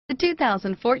The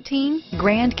 2014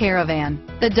 Grand Caravan.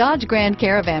 The Dodge Grand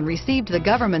Caravan received the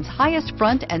government's highest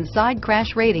front and side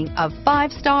crash rating of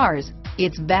 5 stars.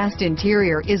 Its vast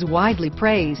interior is widely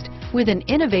praised, with an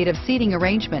innovative seating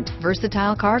arrangement,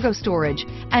 versatile cargo storage,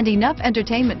 and enough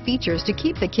entertainment features to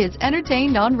keep the kids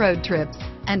entertained on road trips,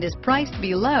 and is priced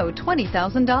below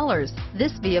 $20,000.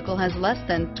 This vehicle has less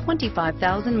than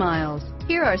 25,000 miles.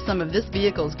 Here are some of this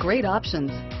vehicle's great options: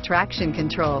 traction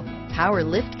control, power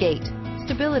lift gate,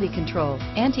 stability control,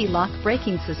 anti-lock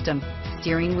braking system,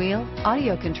 steering wheel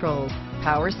audio controls,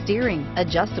 power steering,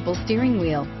 adjustable steering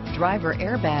wheel, driver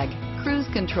airbag, cruise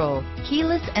control,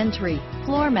 keyless entry,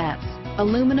 floor mats,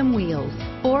 aluminum wheels,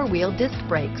 4-wheel disc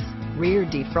brakes, rear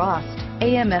defrost,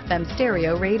 AM/FM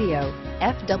stereo radio,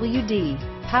 FWD,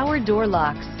 power door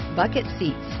locks, bucket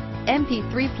seats,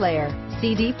 MP3 player,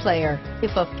 CD player.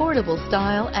 If affordable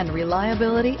style and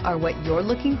reliability are what you're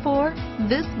looking for,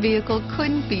 this vehicle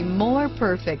couldn't be more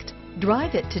perfect.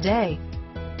 Drive it today.